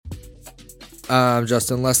I'm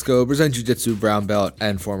Justin Lesko, Brazilian Jiu-Jitsu brown belt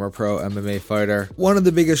and former pro MMA fighter. One of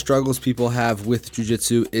the biggest struggles people have with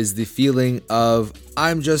Jiu-Jitsu is the feeling of,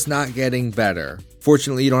 I'm just not getting better.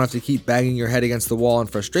 Fortunately, you don't have to keep banging your head against the wall in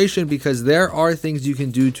frustration because there are things you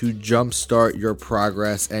can do to jumpstart your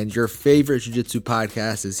progress, and your favorite Jiu-Jitsu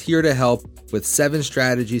podcast is here to help with 7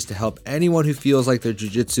 strategies to help anyone who feels like their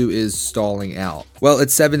Jiu-Jitsu is stalling out. Well,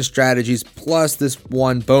 it's 7 strategies plus this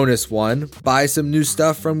one bonus one. Buy some new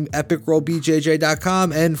stuff from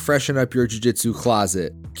epicrollbjj.com and freshen up your Jiu-Jitsu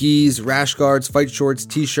closet. Gis, rash guards, fight shorts,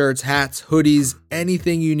 t-shirts, hats, hoodies,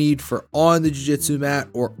 anything you need for on the Jiu-Jitsu mat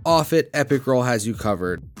or off it, Epic Roll has you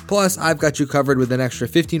covered. Plus, I've got you covered with an extra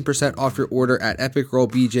 15% off your order at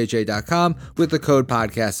epicrollbjj.com with the code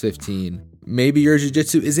podcast15. Maybe your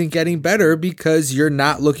jiu-jitsu isn't getting better because you're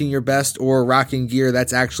not looking your best or rocking gear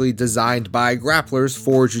that's actually designed by grapplers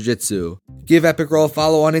for jiu-jitsu. Give Epic Roll a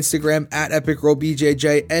follow on Instagram at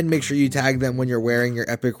epicrollbjj and make sure you tag them when you're wearing your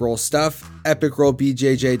Epic Roll stuff.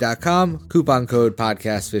 epicrollbjj.com, coupon code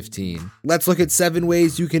podcast15. Let's look at 7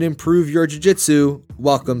 ways you can improve your jiu-jitsu.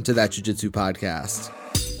 Welcome to That Jiu-Jitsu Podcast.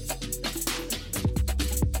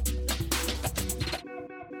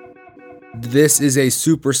 This is a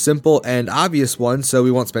super simple and obvious one, so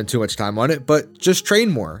we won't spend too much time on it, but just train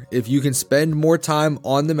more. If you can spend more time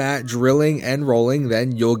on the mat drilling and rolling,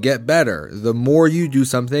 then you'll get better. The more you do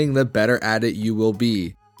something, the better at it you will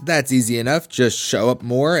be. That's easy enough, just show up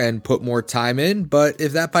more and put more time in, but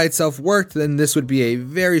if that by itself worked, then this would be a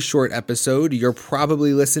very short episode. You're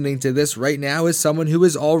probably listening to this right now as someone who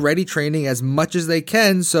is already training as much as they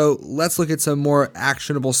can, so let's look at some more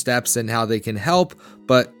actionable steps and how they can help,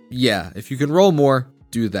 but yeah, if you can roll more,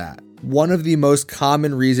 do that. One of the most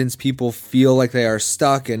common reasons people feel like they are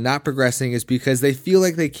stuck and not progressing is because they feel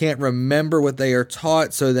like they can't remember what they are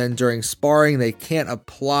taught, so then during sparring they can't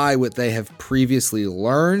apply what they have previously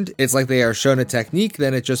learned. It's like they are shown a technique,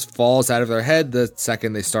 then it just falls out of their head the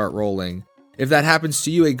second they start rolling. If that happens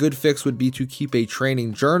to you, a good fix would be to keep a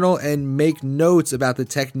training journal and make notes about the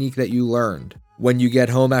technique that you learned. When you get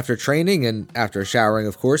home after training, and after showering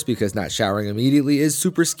of course, because not showering immediately is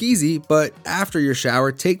super skeezy, but after your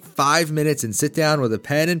shower, take 5 minutes and sit down with a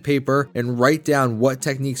pen and paper and write down what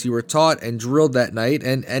techniques you were taught and drilled that night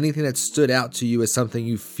and anything that stood out to you as something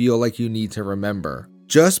you feel like you need to remember.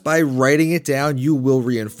 Just by writing it down, you will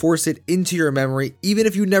reinforce it into your memory, even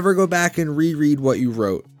if you never go back and reread what you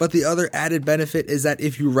wrote. But the other added benefit is that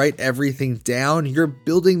if you write everything down, you're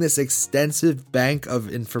building this extensive bank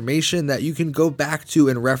of information that you can go back to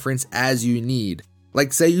and reference as you need.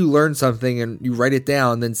 Like say you learn something and you write it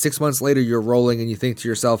down, then 6 months later you're rolling and you think to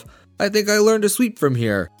yourself, I think I learned a sweep from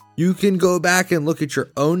here. You can go back and look at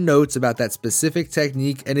your own notes about that specific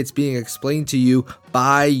technique and it's being explained to you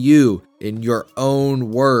by you in your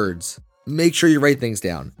own words. Make sure you write things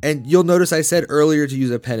down. And you'll notice I said earlier to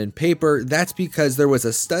use a pen and paper. That's because there was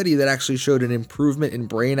a study that actually showed an improvement in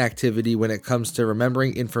brain activity when it comes to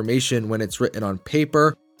remembering information when it's written on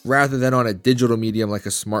paper rather than on a digital medium like a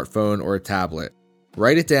smartphone or a tablet.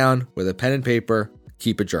 Write it down with a pen and paper,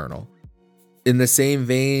 keep a journal. In the same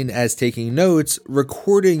vein as taking notes,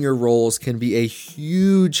 recording your rolls can be a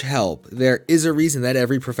huge help. There is a reason that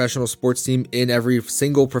every professional sports team in every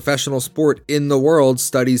single professional sport in the world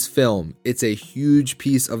studies film. It's a huge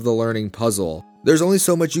piece of the learning puzzle. There's only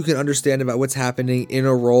so much you can understand about what's happening in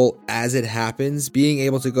a roll as it happens. Being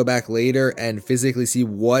able to go back later and physically see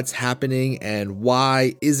what's happening and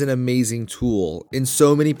why is an amazing tool. In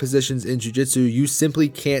so many positions in jiu-jitsu, you simply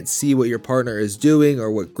can't see what your partner is doing or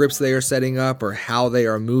what grips they are setting up or how they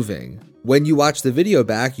are moving. When you watch the video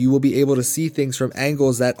back, you will be able to see things from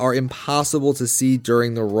angles that are impossible to see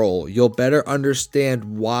during the roll. You'll better understand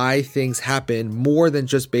why things happen more than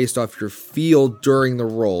just based off your feel during the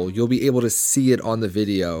roll. You'll be able to see it on the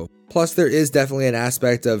video. Plus, there is definitely an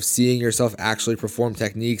aspect of seeing yourself actually perform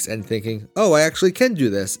techniques and thinking, oh, I actually can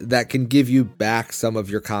do this, that can give you back some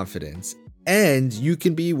of your confidence. And you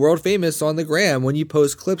can be world famous on the gram when you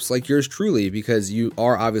post clips like yours truly, because you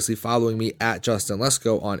are obviously following me at Justin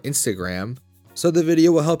Lesko on Instagram. So the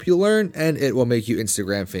video will help you learn and it will make you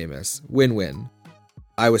Instagram famous. Win-win.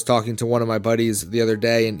 I was talking to one of my buddies the other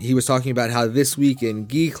day and he was talking about how this week in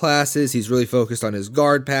gi classes, he's really focused on his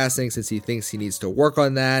guard passing since he thinks he needs to work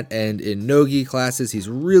on that. And in no gi classes, he's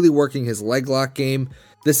really working his leg lock game.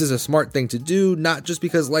 This is a smart thing to do, not just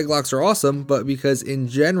because leg locks are awesome, but because in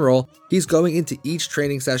general, he's going into each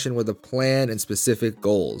training session with a plan and specific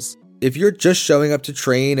goals. If you're just showing up to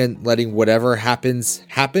train and letting whatever happens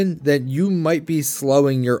happen, then you might be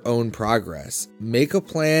slowing your own progress. Make a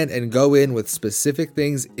plan and go in with specific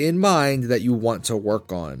things in mind that you want to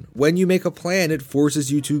work on. When you make a plan, it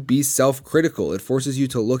forces you to be self-critical. It forces you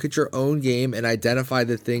to look at your own game and identify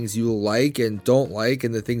the things you like and don't like,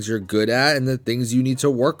 and the things you're good at and the things you need to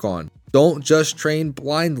work on. Don't just train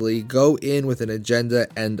blindly. Go in with an agenda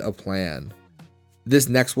and a plan. This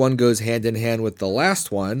next one goes hand in hand with the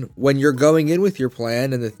last one. When you're going in with your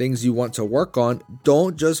plan and the things you want to work on,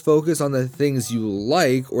 don't just focus on the things you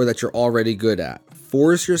like or that you're already good at.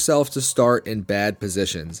 Force yourself to start in bad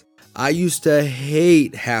positions. I used to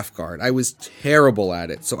hate half guard. I was terrible at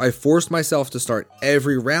it, so I forced myself to start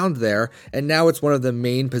every round there, and now it's one of the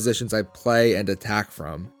main positions I play and attack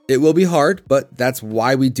from. It will be hard, but that's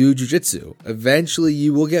why we do jiu-jitsu. Eventually,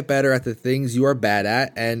 you will get better at the things you are bad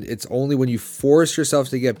at, and it's only when you force yourself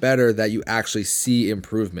to get better that you actually see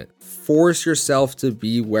improvement. Force yourself to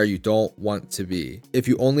be where you don't want to be. If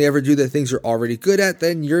you only ever do the things you're already good at,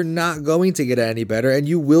 then you're not going to get any better, and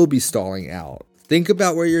you will be stalling out. Think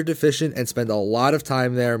about where you're deficient and spend a lot of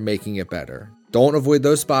time there making it better. Don't avoid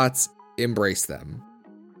those spots, embrace them.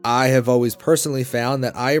 I have always personally found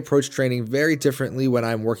that I approach training very differently when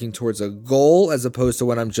I'm working towards a goal as opposed to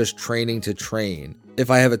when I'm just training to train. If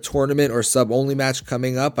I have a tournament or sub-only match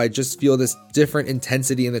coming up, I just feel this different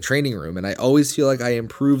intensity in the training room, and I always feel like I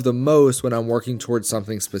improve the most when I'm working towards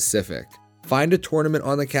something specific. Find a tournament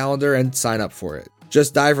on the calendar and sign up for it.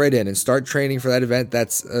 Just dive right in and start training for that event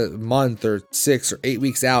that's a month or 6 or 8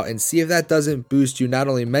 weeks out, and see if that doesn't boost you not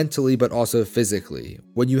only mentally but also physically.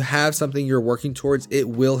 When you have something you're working towards, it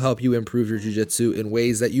will help you improve your jiu-jitsu in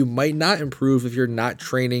ways that you might not improve if you're not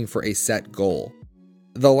training for a set goal.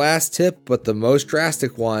 The last tip, but the most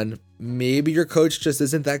drastic one, maybe your coach just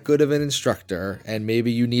isn't that good of an instructor, and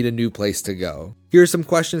maybe you need a new place to go. Here are some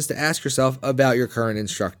questions to ask yourself about your current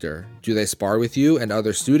instructor. Do they spar with you and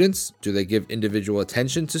other students? Do they give individual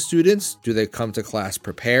attention to students? Do they come to class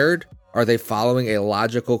prepared? Are they following a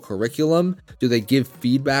logical curriculum? Do they give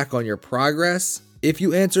feedback on your progress? If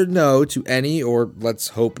you answered no to any, or let's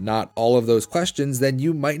hope not all of those questions, then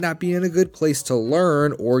you might not be in a good place to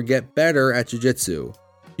learn or get better at jiu-jitsu.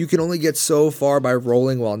 You can only get so far by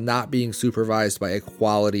rolling while not being supervised by a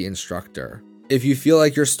quality instructor. If you feel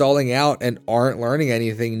like you're stalling out and aren't learning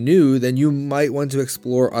anything new, then you might want to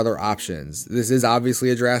explore other options. This is obviously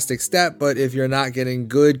a drastic step, but if you're not getting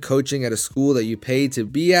good coaching at a school that you pay to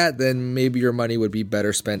be at, then maybe your money would be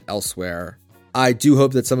better spent elsewhere. I do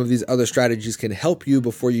hope that some of these other strategies can help you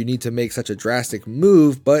before you need to make such a drastic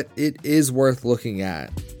move, but it is worth looking at.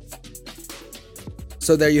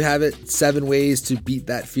 So there you have it, 7 ways to beat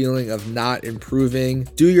that feeling of not improving.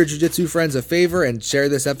 Do your jiu-jitsu friends a favor and share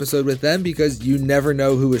this episode with them, because you never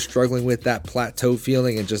know who is struggling with that plateau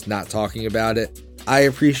feeling and just not talking about it. I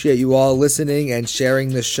appreciate you all listening and sharing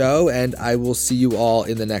the show, and I will see you all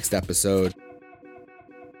in the next episode.